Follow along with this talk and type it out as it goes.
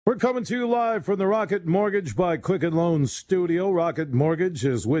We're coming to you live from the Rocket Mortgage by Quicken Loans studio. Rocket Mortgage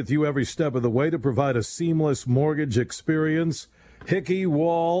is with you every step of the way to provide a seamless mortgage experience. Hickey,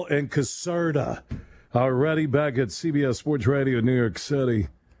 Wall, and Caserta are ready back at CBS Sports Radio New York City.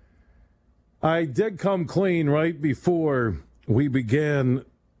 I did come clean right before we began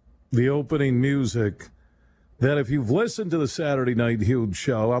the opening music that if you've listened to the Saturday Night Huge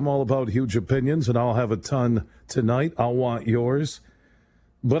show, I'm all about huge opinions, and I'll have a ton tonight. I'll want yours.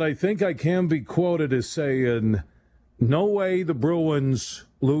 But I think I can be quoted as saying, no way the Bruins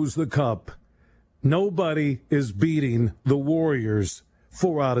lose the cup. Nobody is beating the Warriors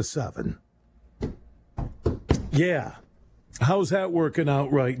 4 out of 7. Yeah. How's that working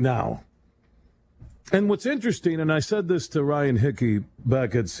out right now? And what's interesting, and I said this to Ryan Hickey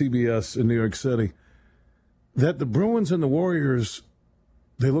back at CBS in New York City, that the Bruins and the Warriors,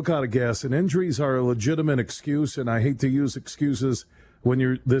 they look out of gas, and injuries are a legitimate excuse, and I hate to use excuses when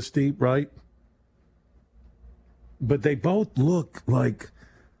you're this deep, right? But they both look like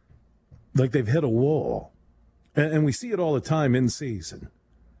they've hit a wall. And we see it all the time in season.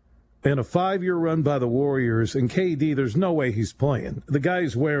 And a 5-year run by the Warriors, and KD, there's no way he's playing. The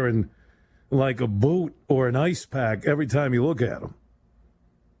guy's wearing like a boot or an ice pack every time you look at him.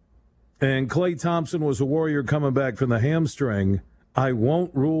 And Klay Thompson was a Warrior coming back from the hamstring. I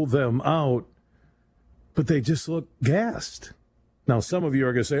won't rule them out, but they just look gassed. Now, some of you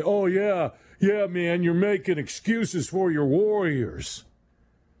are going to say, oh, yeah, man, you're making excuses for your Warriors.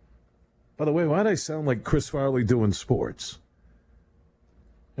 By the way, why do I sound like Chris Farley doing sports?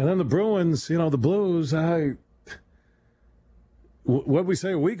 And then the Bruins, the Blues, what did we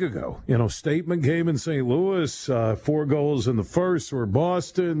say a week ago? Statement game in St. Louis, 4 goals in the first for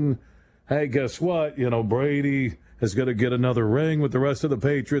Boston. Hey, guess what? Brady is going to get another ring with the rest of the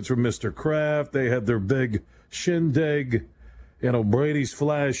Patriots from Mr. Kraft. They had their big shindig. Brady's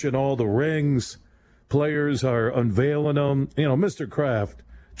flashing all the rings. Players are unveiling them. Mr. Kraft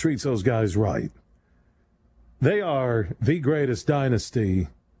treats those guys right. They are the greatest dynasty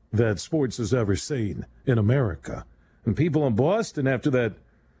that sports has ever seen in America. And people in Boston, after that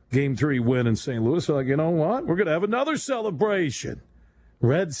Game 3 win in St. Louis, are like, you know what? We're going to have another celebration.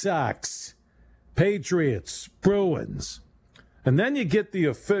 Red Sox, Patriots, Bruins. And then you get the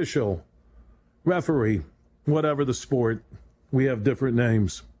official referee, whatever the sport. We have different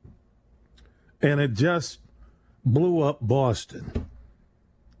names. And it just blew up Boston.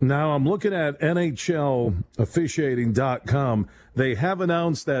 Now, I'm looking at NHLofficiating.com. They have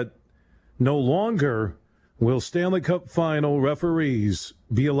announced that no longer will Stanley Cup final referees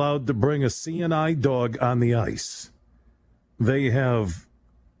be allowed to bring a CNI dog on the ice. They have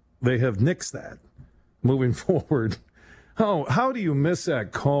nixed that moving forward. Oh, how do you miss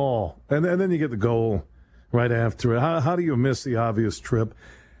that call? And then you get the goal right after it. How do you miss the obvious trip?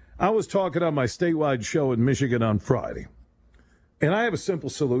 I was talking on my statewide show in Michigan on Friday, and I have a simple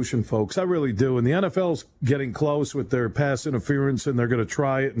solution, folks. I really do. And the NFL's getting close with their pass interference, and they're going to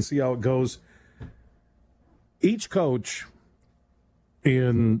try it and see how it goes. Each coach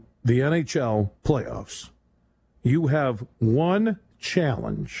in the NHL playoffs, you have one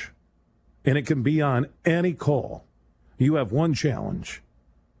challenge, and it can be on any call. You have one challenge.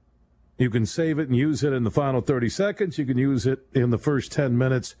 You can save it and use it in the final 30 seconds. You can use it in the first 10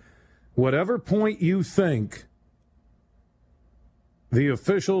 minutes. Whatever point you think the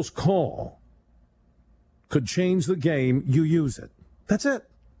officials call could change the game, you use it. That's it.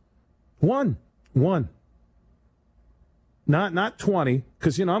 One. Not 20,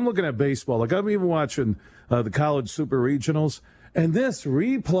 because, I'm looking at baseball. Like, I'm even watching the college super regionals. And this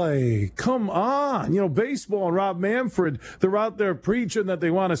replay, come on. Baseball and Rob Manfred, they're out there preaching that they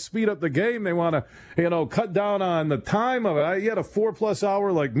want to speed up the game. They want to, cut down on the time of it. You had a 4+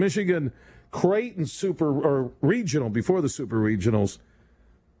 hour like Michigan Creighton super or regional before the super regionals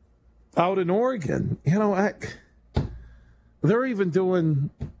out in Oregon. They're even doing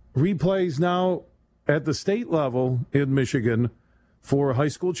replays now at the state level in Michigan for high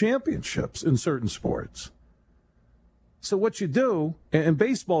school championships in certain sports. So what you do, and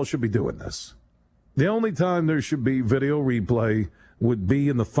baseball should be doing this, the only time there should be video replay would be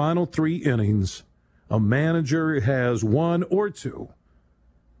in the final 3 innings. A manager has 1 or 2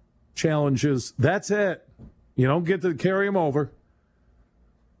 challenges. That's it. You don't get to carry them over.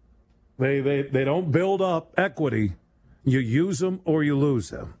 They don't build up equity. You use them or you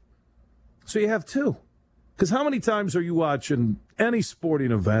lose them. So you have 2. Because how many times are you watching any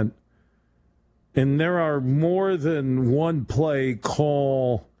sporting event and there are more than one play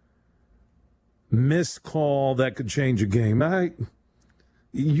call, missed call that could change a game?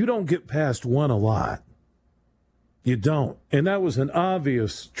 You don't get past 1 a lot. You don't. And that was an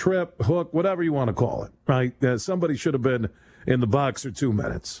obvious trip, hook, whatever you want to call it, right? That somebody should have been in the box for 2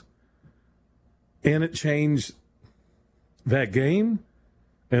 minutes. And it changed that game.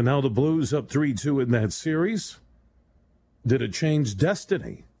 And now the Blues up 3-2 in that series. Did it change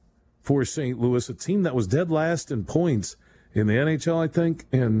destiny for St. Louis, a team that was dead last in points in the NHL, I think,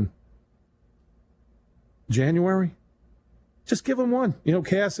 in January? Just give them one. You know,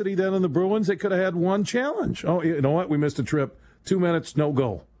 Cassidy then and the Bruins, they could have had one challenge. Oh, you know what? We missed a trip. 2 minutes, no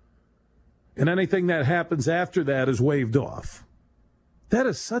goal. And anything that happens after that is waved off. That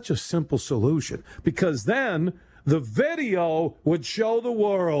is such a simple solution, because then the video would show the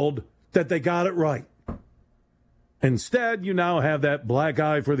world that they got it right. Instead, you now have that black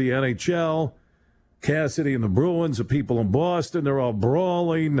eye for the NHL. Cassidy and the Bruins, the people in Boston, they're all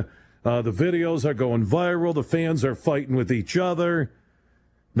brawling. The videos are going viral. The fans are fighting with each other.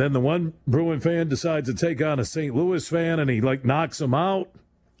 Then the one Bruin fan decides to take on a St. Louis fan, and he, knocks him out.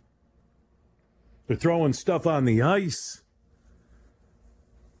 They're throwing stuff on the ice.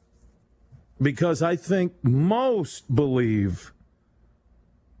 Because I think most believe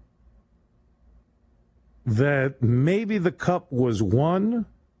that maybe the cup was won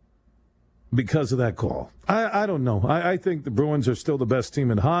because of that call. I don't know. I think the Bruins are still the best team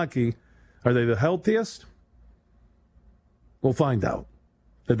in hockey. Are they the healthiest? We'll find out.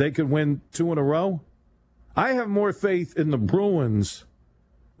 That they could win 2 in a row? I have more faith in the Bruins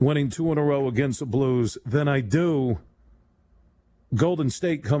winning 2 in a row against the Blues than I do Golden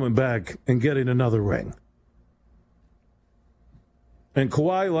State coming back and getting another ring. And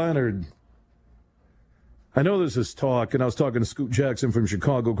Kawhi Leonard, I know there's this talk, and I was talking to Scoot Jackson from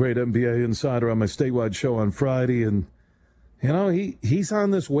Chicago, great NBA insider, on my statewide show on Friday, and, you know, he's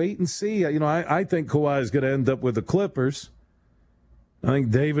on this wait and see. You know, I think Kawhi is going to end up with the Clippers. I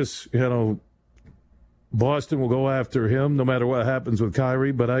think Davis, you know, Boston will go after him no matter what happens with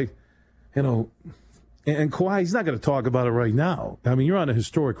Kyrie, but and Kawhi, he's not going to talk about it right now. I mean, you're on a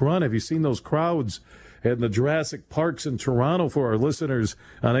historic run. Have you seen those crowds at the Jurassic Parks in Toronto for our listeners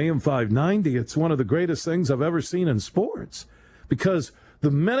on AM 590? It's one of the greatest things I've ever seen in sports. Because the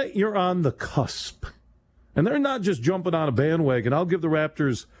minute you're on the cusp, and they're not just jumping on a bandwagon. I'll give the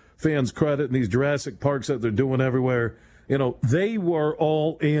Raptors fans credit in these Jurassic Parks that they're doing everywhere. You know, they were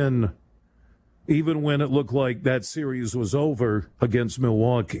all in even when it looked like that series was over against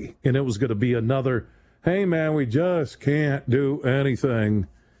Milwaukee. And it was going to be another, hey, man, we just can't do anything.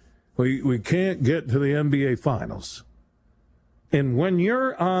 We can't get to the NBA Finals. And when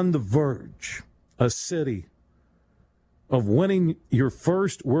you're on the verge, a city, of winning your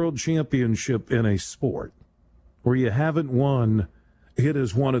first world championship in a sport where you haven't won, it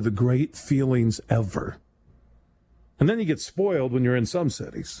is one of the great feelings ever. And then you get spoiled when you're in some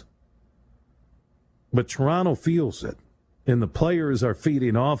cities. But Toronto feels it, and the players are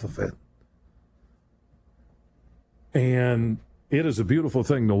feeding off of it. And it is a beautiful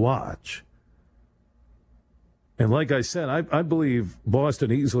thing to watch. And like I said, I believe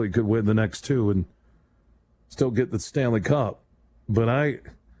Boston easily could win the next 2 and still get the Stanley Cup. But and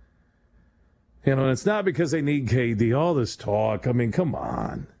it's not because they need KD, all this talk. I mean, come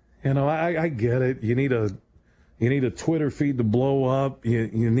on. I get it. You need a Twitter feed to blow up.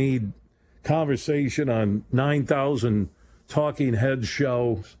 You need conversation on 9,000 talking head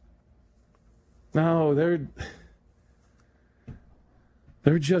shows. No, they're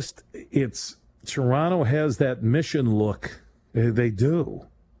just, Toronto has that mission look. They do.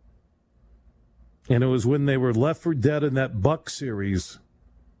 And it was when they were left for dead in that Buck series,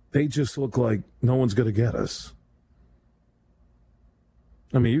 they just look like no one's going to get us.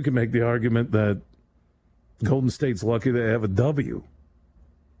 I mean, you can make the argument that Golden State's lucky they have a W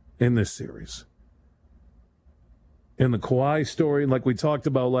in this series. In the Kawhi story, like we talked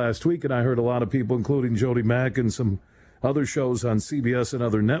about last week, and I heard a lot of people, including Jody Mack and some other shows on CBS and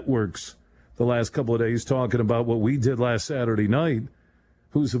other networks the last couple of days, talking about what we did last Saturday night.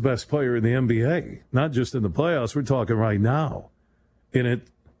 Who's the best player in the NBA? Not just in the playoffs, we're talking right now. And it,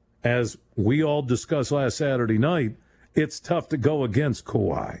 as we all discussed last Saturday night, it's tough to go against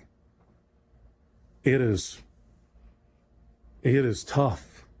Kawhi. It is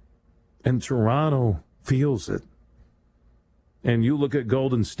tough. And Toronto feels it. And you look at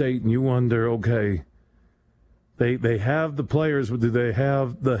Golden State and you wonder, okay, they have the players, but do they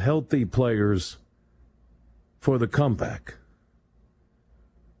have the healthy players for the comeback?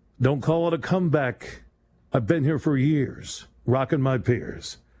 Don't call it a comeback. I've been here for years, rocking my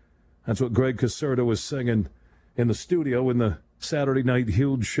peers. That's what Greg Caserta was singing in the studio when the Saturday Night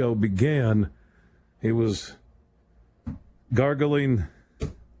Huge show began. He was gargling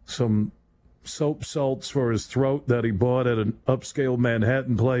some soap salts for his throat that he bought at an upscale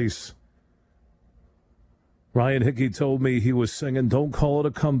Manhattan place. Ryan Hickey told me he was singing, "Don't call it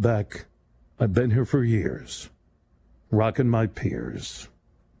a comeback. I've been here for years, rocking my peers."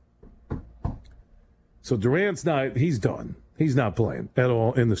 So Durant's he's done. He's not playing at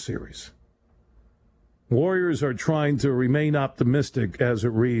all in the series. Warriors are trying to remain optimistic, as it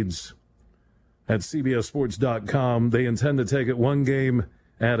reads at CBSSports.com. They intend to take it one game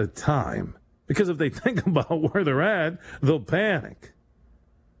at a time. Because if they think about where they're at, they'll panic.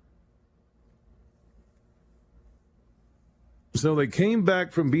 So they came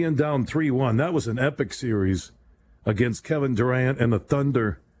back from being down 3-1. That was an epic series against Kevin Durant and the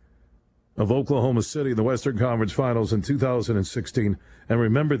Thunder of Oklahoma City in the Western Conference Finals in 2016. And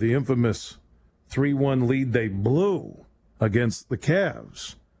remember the infamous 3-1 lead they blew against the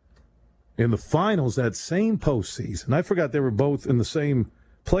Cavs in the finals that same postseason. I forgot they were both in the same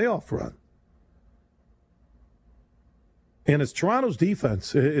playoff run. And it's Toronto's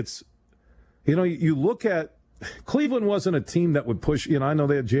defense. It's, you look at Cleveland wasn't a team that would push. I know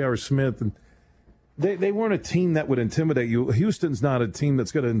they had J.R. Smith, and they weren't a team that would intimidate you. Houston's not a team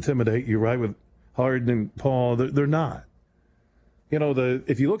that's going to intimidate you, right, with Harden and Paul. They're not.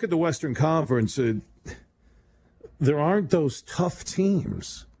 If you look at the Western Conference, there aren't those tough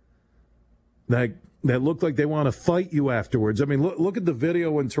teams that look like they want to fight you afterwards. I mean, look at the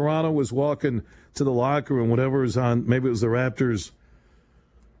video when Toronto was walking to the locker room, whatever was on, maybe it was the Raptors'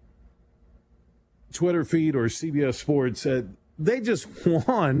 Twitter feed or CBS Sports, said they just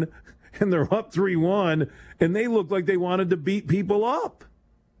won and they're up 3-1 and they look like they wanted to beat people up.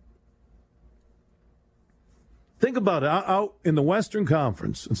 Think about it. Out in the Western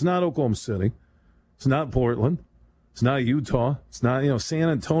Conference, it's not Oklahoma City. It's not Portland. It's not Utah. It's not, San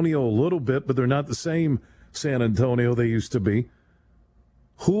Antonio a little bit, but they're not the same San Antonio they used to be.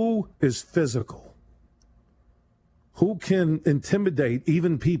 Who is physical? Who can intimidate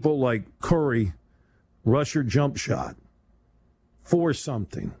even people like Curry, rush your jump shot, force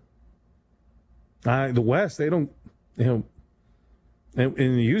something? The West, they don't, and it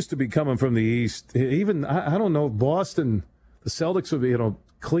used to be coming from the East. Even, I don't know if Boston, the Celtics would be,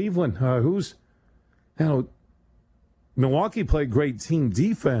 Cleveland, Milwaukee played great team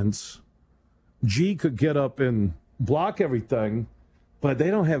defense. G could get up and block everything, but they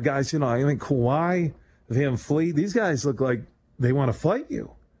don't have guys, Kawhi, Van Fleet, these guys look like they want to fight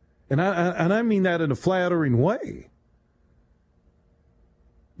you. And I mean that in a flattering way.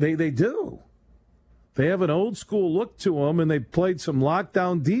 They do. They have an old school look to them, and they played some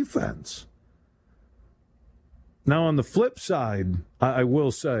lockdown defense. Now, on the flip side, I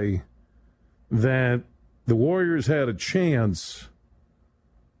will say that the Warriors had a chance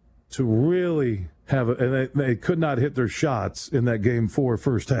to really have and they could not hit their shots in that Game 4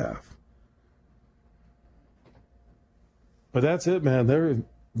 first half. But that's it, man.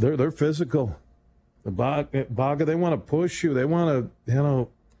 They're physical. The Baga, they want to push you. They want to,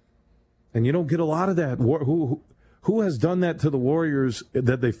 and you don't get a lot of that. Who has done that to the Warriors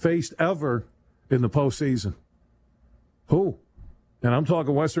that they faced ever in the postseason? Who? And I'm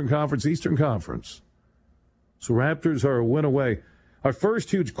talking Western Conference, Eastern Conference. So Raptors are a win away. Our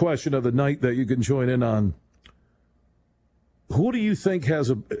first huge question of the night that you can join in on. Who do you think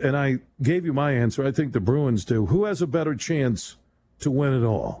and I gave you my answer, I think the Bruins do. Who has a better chance to win it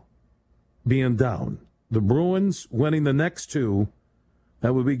all, being down? The Bruins winning the next two,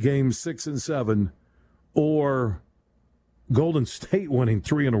 that would be games 6 and 7, or Golden State winning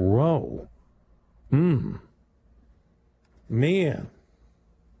 3 in a row. Man,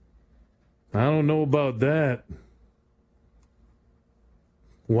 I don't know about that.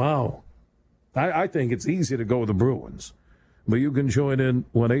 Wow. I think it's easy to go with the Bruins. But you can join in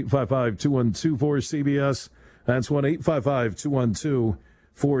 1-855-212-4CBS. That's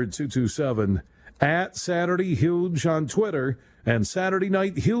 1-855-212-4227. At Saturday Huge on Twitter and Saturday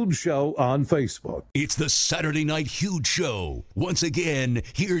Night Huge Show on Facebook. It's the Saturday Night Huge Show. Once again,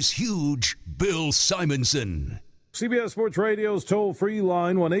 here's Huge Bill Simonson. CBS Sports Radio's toll-free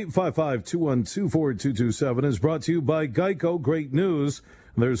line, 1-855-212-4227, is brought to you by Geico. Great news.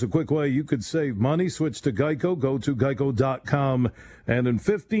 There's a quick way you could save money. Switch to Geico. Go to geico.com. And in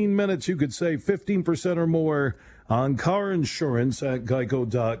 15 minutes, you could save 15% or more on car insurance at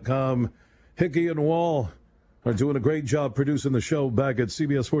geico.com. Hickey and Wall are doing a great job producing the show back at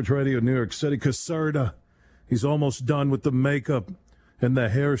CBS Sports Radio New York City. Caserta, he's almost done with the makeup and the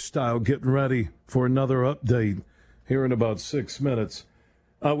hairstyle, getting ready for another update here in about 6 minutes.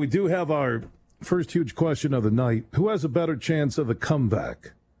 We do have our first huge question of the night. Who has a better chance of the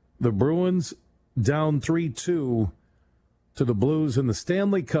comeback? The Bruins down 3-2 to the Blues in the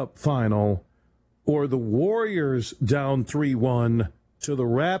Stanley Cup final, or the Warriors down 3-1 to the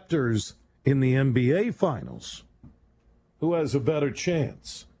Raptors in the NBA Finals? Who has a better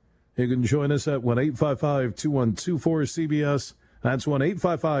chance? You can join us at 1-855-212-4CBS. That's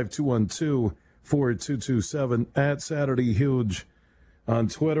 1-855-212-4227 at Saturday Huge on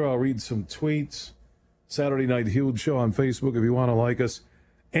Twitter. I'll read some tweets. Saturday Night Huge Show on Facebook if you want to like us.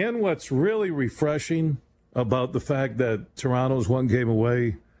 And what's really refreshing about the fact that Toronto's one game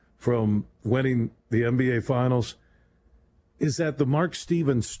away from winning the NBA Finals is that the Mark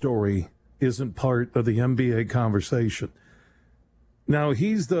Stevens story isn't part of the NBA conversation. Now,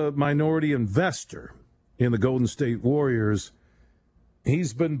 he's the minority investor in the Golden State Warriors.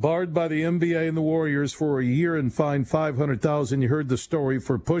 He's been barred by the NBA and the Warriors for a year and fined $500,000. You heard the story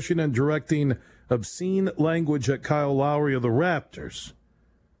for pushing and directing obscene language at Kyle Lowry of the Raptors.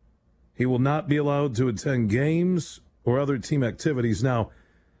 He will not be allowed to attend games or other team activities. Now,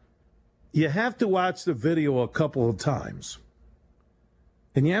 you have to watch the video a couple of times.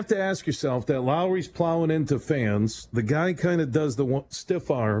 And you have to ask yourself that Lowry's plowing into fans. The guy kind of does the stiff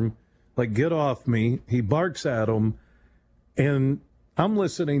arm, like, get off me. He barks at him. And I'm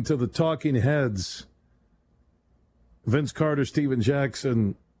listening to the talking heads, Vince Carter, Steven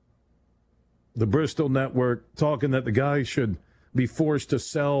Jackson, the Bristol Network, talking that the guy should be forced to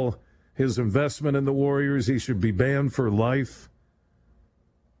sell his investment in the Warriors. He should be banned for life.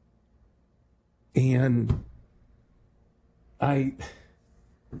 And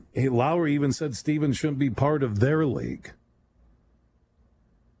Lowry even said Stevens shouldn't be part of their league.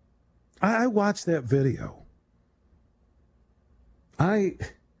 I watched that video.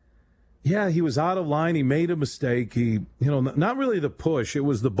 He was out of line. He made a mistake. Not really the push. It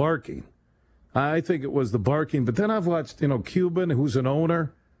was the barking. I think it was the barking. But then I've watched, Cuban, who's an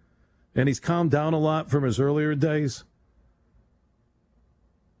owner, and he's calmed down a lot from his earlier days.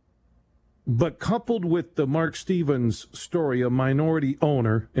 But coupled with the Mark Stevens story, a minority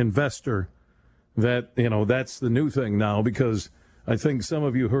owner, investor, that's the new thing now, because I think some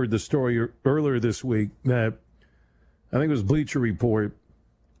of you heard the story earlier this week that I think it was Bleacher Report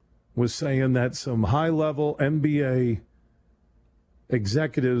was saying that some high-level NBA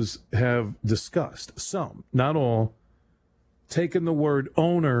executives have discussed, some, not all, taken the word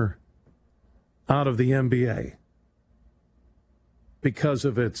owner out of the NBA because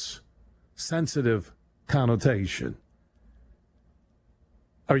of its sensitive connotation.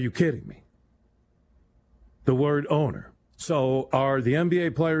 Are you kidding me? The word owner. So are the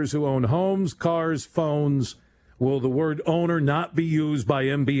NBA players who own homes, cars, phones, will the word owner not be used by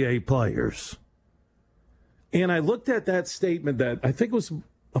NBA players? And I looked at that statement that I think was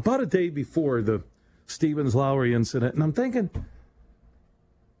about a day before the Stevens-Lowry incident, and I'm thinking,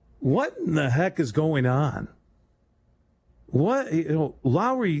 what in the heck is going on?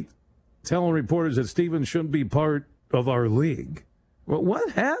 Lowry telling reporters that Stevens shouldn't be part of our league. Well,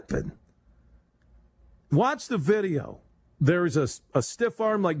 what happened? Watch the video. There's a stiff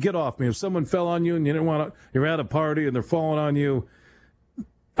arm, like, get off me. If someone fell on you and you didn't want to, you're at a party and they're falling on you,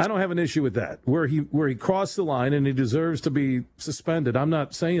 I don't have an issue with that. Where he crossed the line and he deserves to be suspended. I'm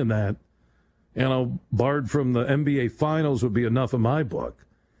not saying that. Barred from the NBA Finals would be enough in my book.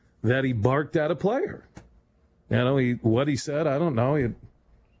 That he barked at a player. What he said, I don't know.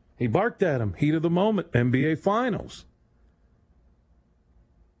 He barked at him. Heat of the moment. NBA Finals.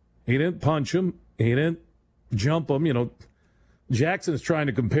 He didn't punch him. He didn't jump him. Jackson's trying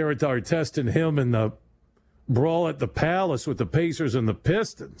to compare it to Artest and him in the brawl at the Palace with the Pacers and the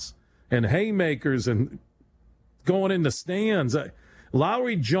Pistons and haymakers and going in the stands.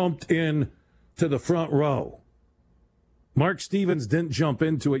 Lowry jumped in to the front row. Mark Stevens didn't jump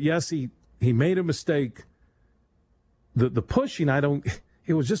into it. Yes, he made a mistake. The pushing,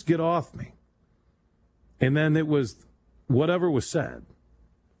 it was just get off me. And then it was whatever was said.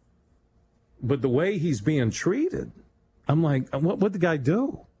 But the way he's being treated, I'm like, what'd the guy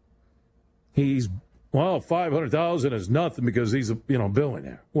do? He's, $500,000 is nothing because he's a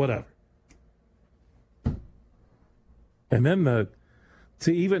billionaire, whatever. And then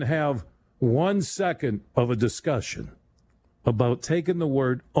to even have 1 second of a discussion about taking the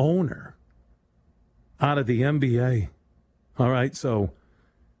word owner out of the NBA. All right, so,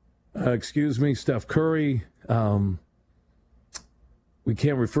 excuse me, Steph Curry, we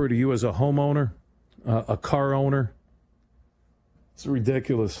can't refer to you as a homeowner, a car owner. It's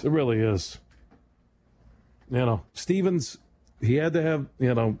ridiculous. It really is. Stevens, he had to have,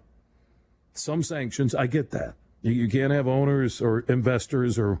 some sanctions. I get that. You can't have owners or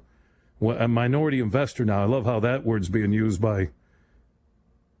investors or a minority investor now. I love how that word's being used by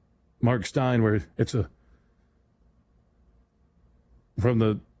Mark Stein, where it's from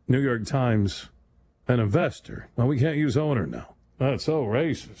the New York Times, an investor. Well, we can't use owner now. That's so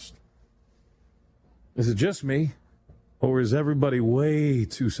racist. Is it just me? Or is everybody way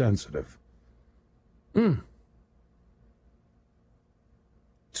too sensitive? To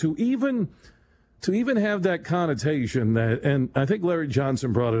even have that connotation that, and I think Larry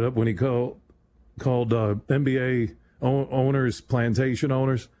Johnson brought it up when he called NBA owners, plantation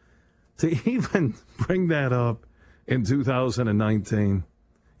owners, to even bring that up in 2019.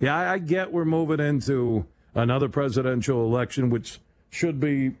 Yeah, I get we're moving into another presidential election, which should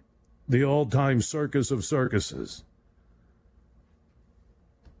be the all-time circus of circuses.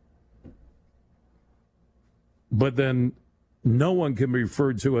 But then no one can be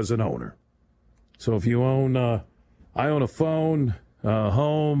referred to as an owner. So if you own, I own a phone, a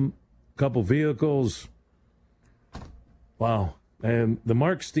home, a couple vehicles. Wow. And the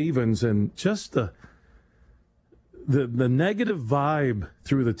Mark Stevens and just the negative vibe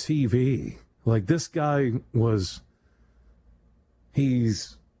through the TV. Like this guy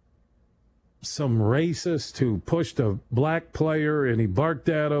he's some racist who pushed a black player and he barked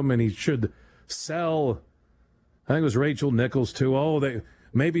at him and he should sell. I think it was Rachel Nichols too. Oh,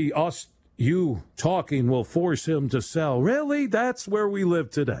 maybe you talking will force him to sell. Really? That's where we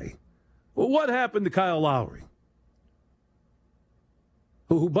live today. Well, what happened to Kyle Lowry?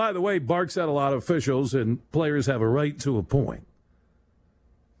 Who, by the way, barks at a lot of officials, and players have a right to a point.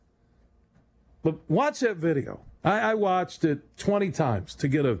 But watch that video. I watched it 20 times to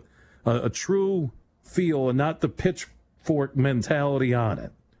get a true feel and not the pitchfork mentality on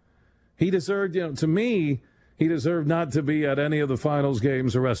it. He deserved, to me, he deserved not to be at any of the finals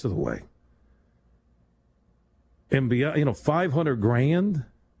games the rest of the way. And beyond, $500,000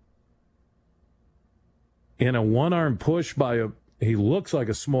 in a one-arm push by he looks like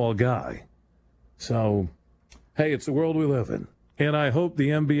a small guy. So, hey, it's the world we live in. And I hope the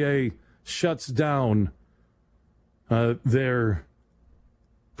NBA shuts down their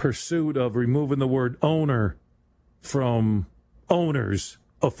pursuit of removing the word owner from owners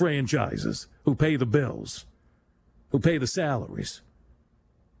of franchises who pay the bills, who pay the salaries,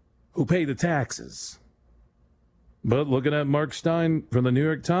 who pay the taxes. But looking at Mark Stein from the New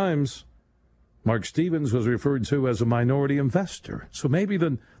York Times, Mark Stevens was referred to as a minority investor. So maybe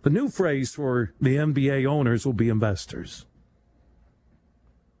the new phrase for the NBA owners will be investors.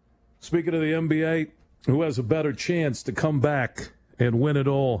 Speaking of the NBA, who has a better chance to come back and win it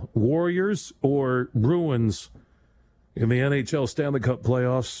all, Warriors or Bruins in the NHL Stanley Cup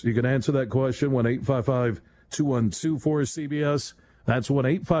playoffs? You can answer that question, 1-855-212-4CBS. That's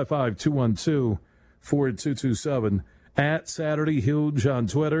 1-855-212-4227. At Saturday Huge on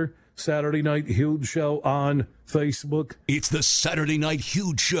Twitter. Saturday Night Huge Show on Facebook. It's the Saturday Night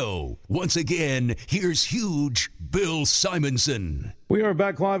Huge Show. Once again, here's Huge Bill Simonson. We are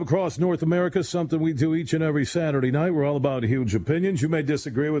back live across North America, something we do each and every Saturday night. We're all about huge opinions. You may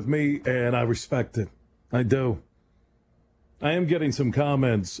disagree with me, and I respect it. I do. I am getting some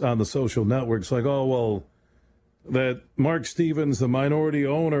comments on the social networks like, oh, well, that Mark Stevens, the minority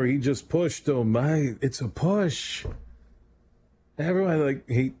owner, he just pushed him. It's a push. Everyone,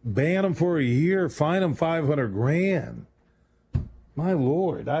 he banned him for a year, fine him $500,000. My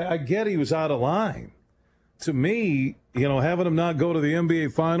Lord, I get he was out of line. To me, having him not go to the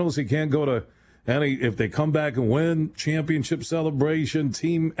NBA Finals, he can't go to any, if they come back and win, championship celebration,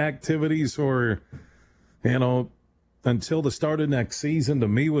 team activities, or, until the start of next season, to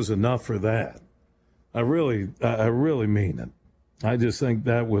me was enough for that. I really mean it. I just think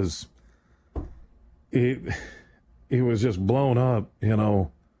that was it. He was just blown up, And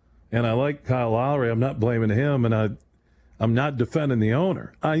I like Kyle Lowry. I'm not blaming him, and I'm not defending the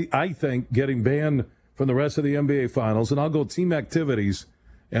owner. I think getting banned from the rest of the NBA Finals, and I'll go team activities,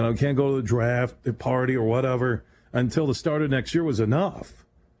 and I can't go to the draft, the party, or whatever until the start of next year was enough.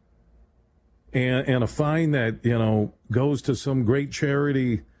 And a fine that, goes to some great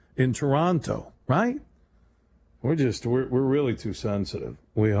charity in Toronto, right? We're really too sensitive.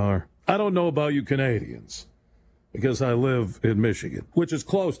 We are. I don't know about you Canadians, because I live in Michigan, which is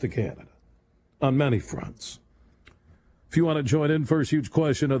close to Canada on many fronts. If you want to join in, first huge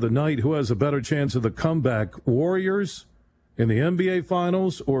question of the night, who has a better chance of the comeback, Warriors in the NBA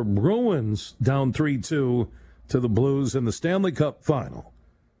Finals or Bruins down 3-2 to the Blues in the Stanley Cup Final?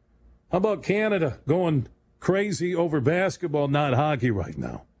 How about Canada going crazy over basketball, not hockey right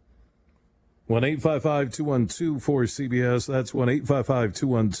now? 1-855-212-4CBS. That's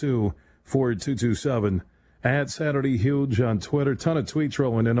 1-855-212-4227. At Saturday Huge on Twitter. Ton of tweets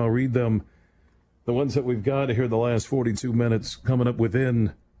rolling in. I'll read them. The ones that we've got here the last 42 minutes coming up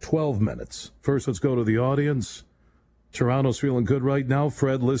within 12 minutes. First, let's go to the audience. Toronto's feeling good right now.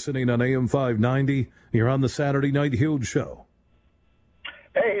 Fred listening on AM 590. You're on the Saturday Night Huge Show.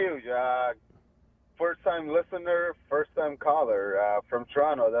 Hey, Huge. First-time listener, first-time caller from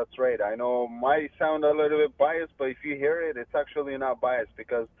Toronto. That's right. I know might sound a little bit biased, but if you hear it, it's actually not biased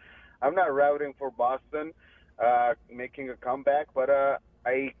because I'm not rooting for Boston making a comeback, but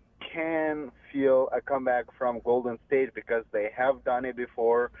I can feel a comeback from Golden State because they have done it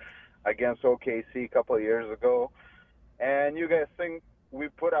before against OKC a couple of years ago. And you guys think we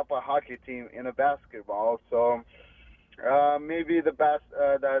put up a hockey team in a basketball, so maybe the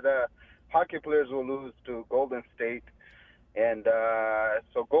hockey players will lose to Golden State. And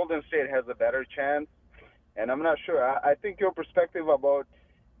so Golden State has a better chance. And I'm not sure. I think your perspective about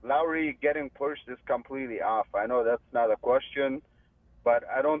Lowry getting pushed is completely off. I know that's not a question, but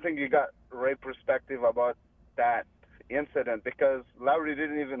I don't think you got right perspective about that incident because Lowry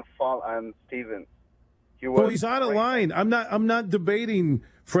didn't even fall on Stevens. He's out of line. I'm not debating,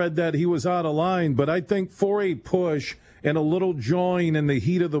 Fred, that he was out of line, but I think for a push and a little join in the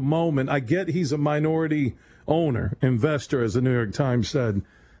heat of the moment, I get he's a minority owner, investor, as the New York Times said,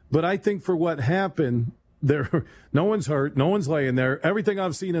 but I think for what happened, there, no one's hurt, no one's laying there. Everything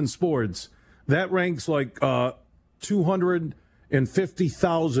I've seen in sports, that ranks like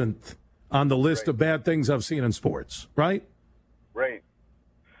 250,000th on the list of bad things I've seen in sports, right? Right.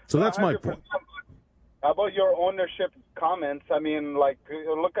 So that's my point. About your ownership comments, I mean, like,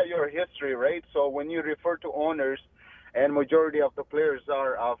 look at your history, right? So when you refer to owners, and majority of the players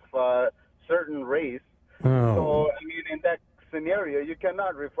are of certain race, so, I mean, in that scenario, you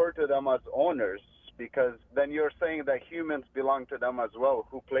cannot refer to them as owners because then you're saying that humans belong to them as well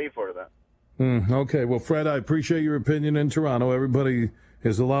who play for them. Okay, well, Fred, I appreciate your opinion in Toronto. Everybody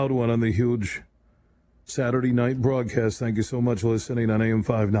is allowed one on the Huge Saturday night broadcast. Thank you so much for listening on AM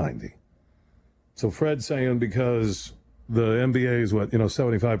 590. So Fred's saying because the NBA is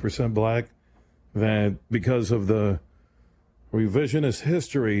 75% black, that because of the revisionist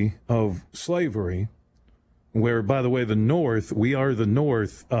history of slavery, where, by the way, the North, we are the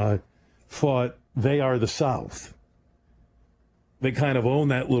North, fought they are the South. They kind of own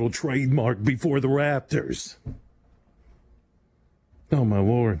that little trademark before the Raptors. Oh, my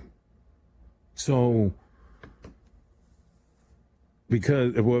Lord. So,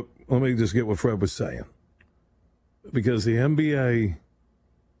 because, let me just get what Fred was saying. Because the NBA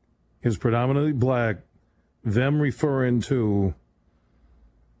is predominantly black, them referring to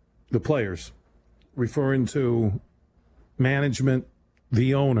the players, referring to management,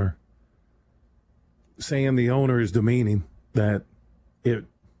 the owner, saying the owner is demeaning, that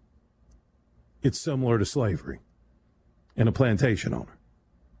it's similar to slavery and a plantation owner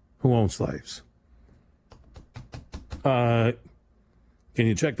who owns slaves. Can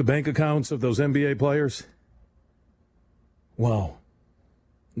you check the bank accounts of those NBA players? Wow.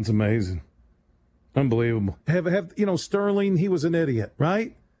 It's amazing. Unbelievable. Have Sterling, he was an idiot,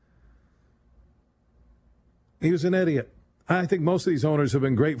 right? He was an idiot. I think most of these owners have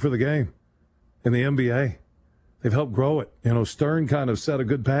been great for the game in the NBA. They've helped grow it. Stern kind of set a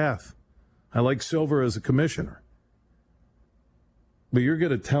good path. I like Silver as a commissioner. But you're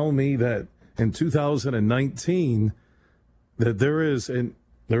going to tell me that in 2019 that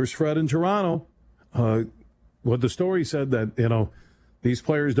there's Fred in Toronto, what the story said that, these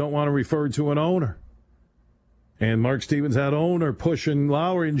players don't want to refer to an owner. And Mark Stevens had owner pushing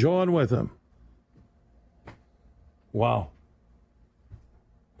Lowry and John with him. Wow.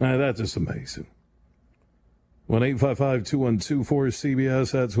 That's just amazing.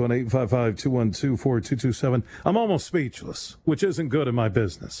 1-855-212-4CBS. That's 1-855-212-4227. I'm almost speechless, which isn't good in my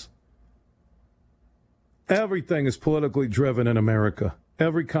business. Everything is politically driven in America.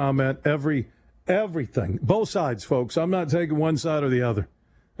 Every comment, everything. Both sides, folks. I'm not taking one side or the other.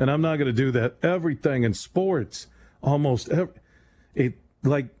 And I'm not going to do that. Everything in sports, my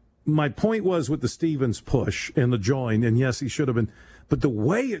point was with the Stevens push and the join, and yes, he should have been. But the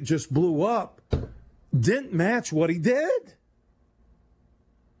way it just blew up didn't match what he did.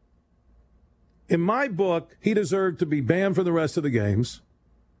 In my book, he deserved to be banned for the rest of the games.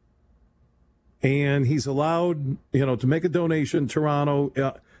 And he's allowed, to make a donation, Toronto,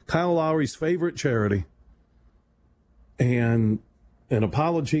 Kyle Lowry's favorite charity, and an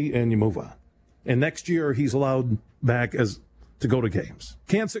apology, and you move on. And next year, he's allowed back to go to games.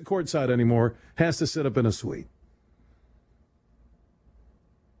 Can't sit courtside anymore, has to sit up in a suite.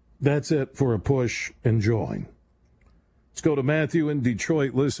 That's it for a push and join. Let's go to Matthew in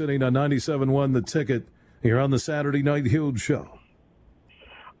Detroit, listening on 97.1 The Ticket. You're on the Saturday Night Huge Show.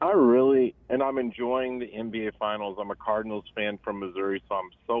 I'm enjoying the NBA Finals. I'm a Cardinals fan from Missouri, so I'm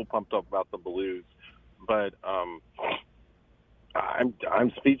so pumped up about the Blues. But I'm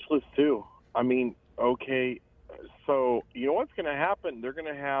speechless too. I mean, okay, so you know what's going to happen? They're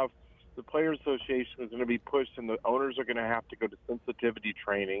going to have the Players Association is going to be pushed, and the owners are going to have to go to sensitivity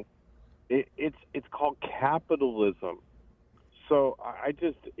training. It's called capitalism. So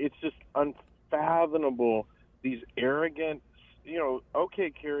it's just unfathomable. These arrogant, okay,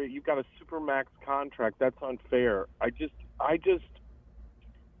 Kerry, you've got a supermax contract. That's unfair. I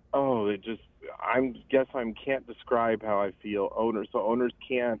can't describe how I feel. Owners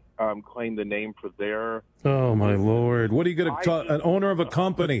can't claim the name for their. Oh my Lord! What are you going to talk? An owner of a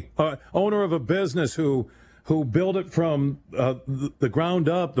company, owner of a business who built it from the ground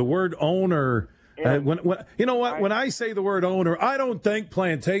up. The word owner. When you know what? When I say the word owner, I don't think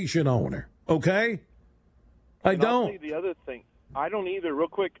plantation owner. Okay, I don't. I'll tell you the other thing, I don't either. Real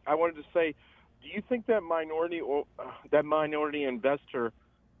quick, I wanted to say, do you think that minority investor,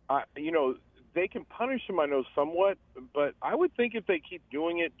 they can punish him, I know, somewhat, but I would think if they keep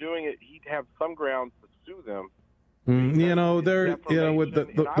doing it, he'd have some grounds to sue them. With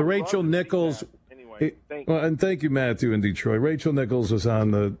the Rachel Nichols. Anyway, and thank you, Matthew, in Detroit. Rachel Nichols was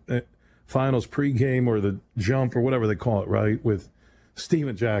on the finals pregame or the jump or whatever they call it, right, with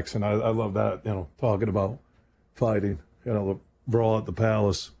Steven Jackson. I love that, talking about fighting, the brawl at the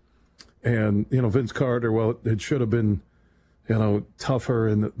Palace. And, Vince Carter, well, it should have been, tougher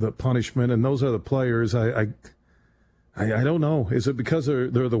in the punishment. And those are the players. I don't know. Is it because they're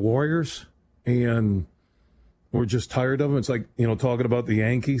the Warriors and we're just tired of them? It's like, talking about the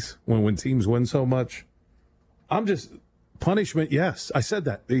Yankees when teams win so much. Punishment, yes. I said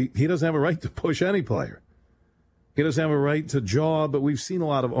that. He doesn't have a right to push any player. He doesn't have a right to jaw, but we've seen a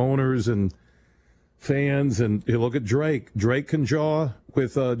lot of owners and fans, and you look at Drake. Drake can jaw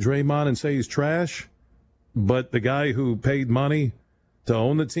with Draymond and say he's trash, but the guy who paid money to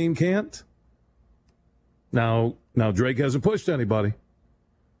own the team can't. Now Drake hasn't pushed anybody.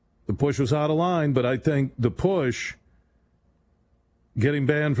 The push was out of line, but I think the push, getting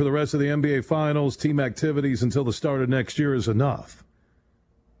banned for the rest of the NBA Finals, team activities until the start of next year is enough.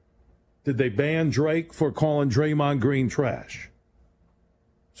 Did they ban Drake for calling Draymond Green trash?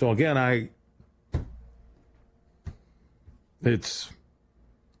 So again,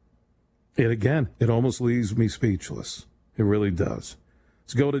 it almost leaves me speechless. It really does.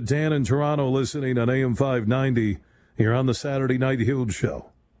 Let's go to Dan in Toronto listening on AM 590 here on the Saturday Night Huge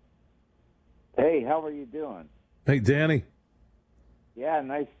Show. Hey, how are you doing? Hey, Danny. Yeah,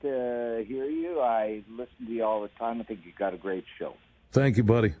 nice to hear you. I listen to you all the time. I think you got a great show. Thank you,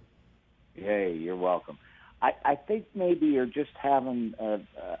 buddy. Hey, you're welcome. I think maybe you're just having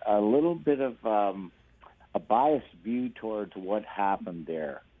a little bit of a biased view towards what happened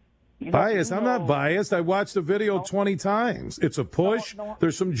there. Biased? I'm not biased. I watched the video 20 times. It's a push.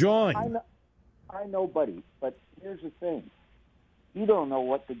 There's some jawing. I know, buddy, but here's the thing. You don't know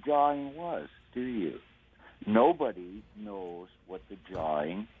what the jawing was, do you? Nobody knows what the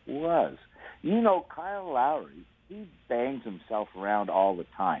jawing was. Kyle Lowry, he bangs himself around all the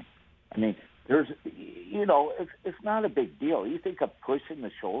time. I mean, it's not a big deal. You think a push in the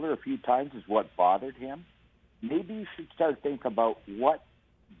shoulder a few times is what bothered him? Maybe you should start thinking about what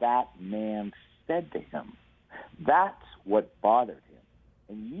that man said to him. That's what bothered him.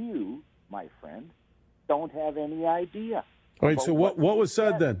 And you, my friend, don't have any idea. All right, so what was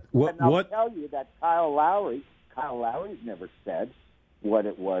said then? I'll tell you that Kyle Lowry's never said what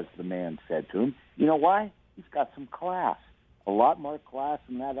it was the man said to him. You know why? He's got some class, a lot more class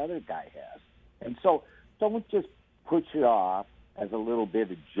than that other guy has. And so don't just push it off as a little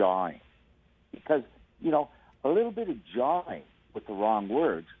bit of jawing. Because, a little bit of jawing with the wrong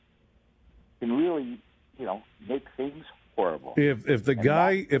words can really, make things horrible. If the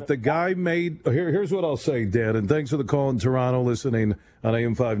guy made here's what I'll say, Dan, and thanks for the call in Toronto listening on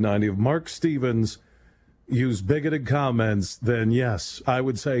AM 590. If Mark Stevens used bigoted comments, then yes, I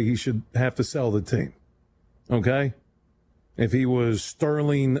would say he should have to sell the team. Okay? If he was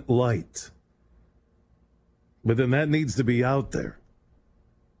Sterling Light. But then that needs to be out there.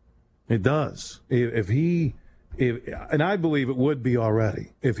 It does. And I believe it would be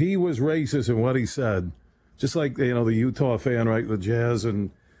already. If he was racist in what he said, just like, the Utah fan, right, the Jazz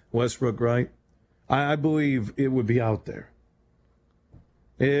and Westbrook, right? I believe it would be out there.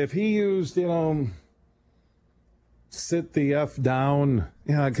 If he used, sit the F down,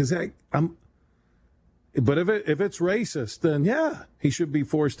 because but if it's racist, then yeah, he should be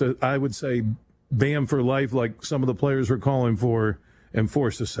forced to, I would say, ban for life like some of the players were calling for and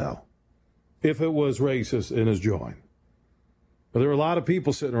forced to sell. If it was racist in his jawing. But there are a lot of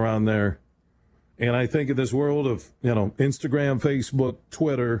people sitting around there. And I think in this world of, Instagram, Facebook,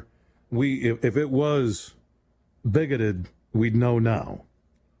 Twitter, if it was bigoted, we'd know now.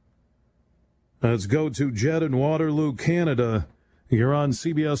 Let's go to Jed in Waterloo, Canada. You're on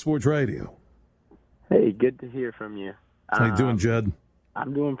CBS Sports Radio. Hey, good to hear from you. How you doing, Jed?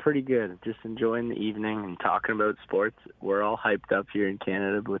 I'm doing pretty good. Just enjoying the evening and talking about sports. We're all hyped up here in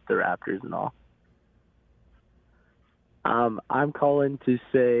Canada with the Raptors and all. I'm calling to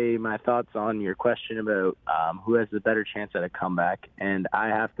say my thoughts on your question about who has the better chance at a comeback, and I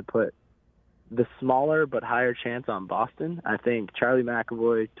have to put the smaller but higher chance on Boston. I think Charlie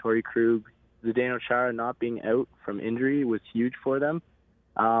McAvoy, Torrey Krug, Zdeno Chara not being out from injury was huge for them.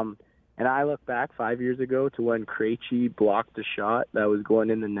 And I look back 5 years ago to when Krejci blocked a shot that was going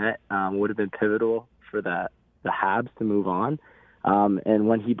in the net, would have been pivotal for the Habs to move on. And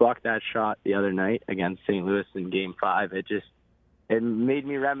when he blocked that shot the other night against St. Louis in Game 5, it made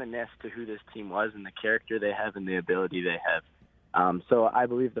me reminisce to who this team was and the character they have and the ability they have. So I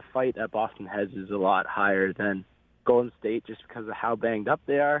believe the fight that Boston has is a lot higher than Golden State just because of how banged up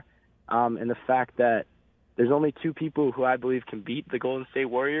they are, and the fact that there's only two people who I believe can beat the Golden State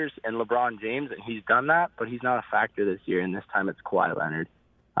Warriors and LeBron James, and he's done that, but he's not a factor this year, and this time it's Kawhi Leonard.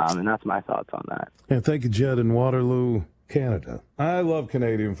 And that's my thoughts on that. And thank you, Jed in Waterloo, Canada. I love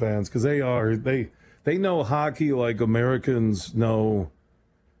Canadian fans because they know hockey like Americans know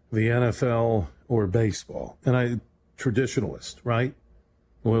the NFL or baseball. And traditionalist, right?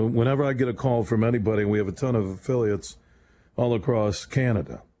 Whenever I get a call from anybody, and we have a ton of affiliates all across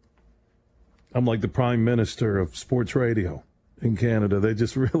Canada, I'm like the prime minister of sports radio in Canada. They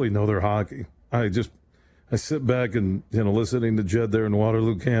just really know their hockey. I sit back and, listening to Jed there in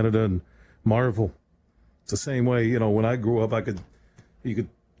Waterloo, Canada, and marvel. It's the same way, when I grew up, you could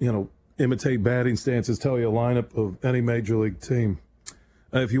imitate batting stances, tell you a lineup of any major league team.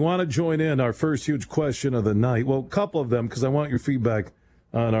 If you want to join in, our first huge question of the night, well, a couple of them, because I want your feedback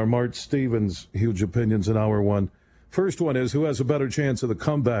on our Mark Stevens huge opinions in hour one. First one is, who has a better chance of the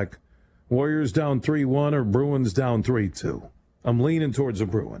comeback? Warriors down 3-1 or Bruins down 3-2? I'm leaning towards the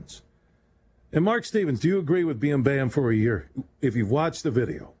Bruins. And Mark Stevens, do you agree with being banned for a year? If you've watched the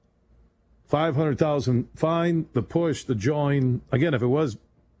video, $500,000 fine, the push, the join. Again, if it was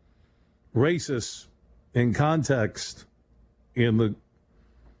racist in context, in the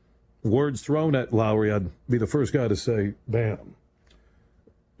words thrown at Lowry, I'd be the first guy to say ban him.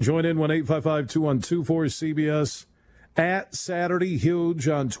 Join in 1-855-212-4CBS, at Saturday Huge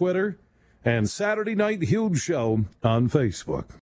on Twitter, and Saturday Night Huge Show on Facebook.